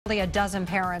A dozen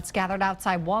parents gathered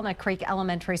outside Walnut Creek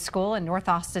Elementary School in North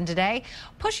Austin today,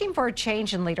 pushing for a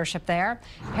change in leadership there.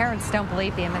 Parents don't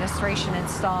believe the administration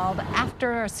installed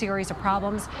after a series of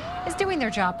problems is doing their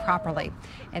job properly.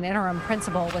 An interim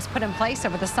principal was put in place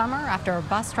over the summer after a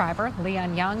bus driver,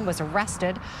 Leon Young, was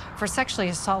arrested for sexually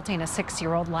assaulting a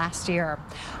 6-year-old last year.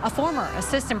 A former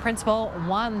assistant principal,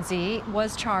 Wanzi,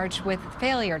 was charged with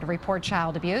failure to report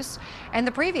child abuse. And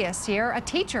the previous year, a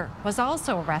teacher was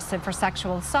also arrested for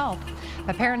sexual assault.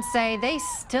 But parents say they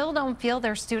still don't feel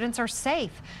their students are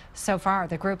safe. So far,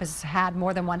 the group has had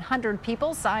more than 100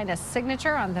 people sign a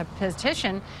signature on the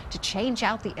petition to change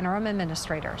out the interim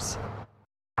administrators.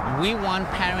 We want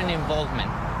parent involvement.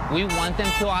 We want them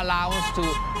to allow us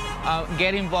to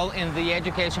get involved in the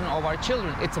education of our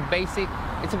children. It's a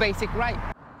basic right.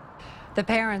 The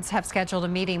parents have scheduled a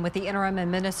meeting with the interim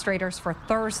administrators for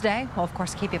Thursday. We'll, of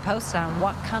course, keep you posted on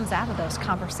what comes out of those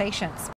conversations.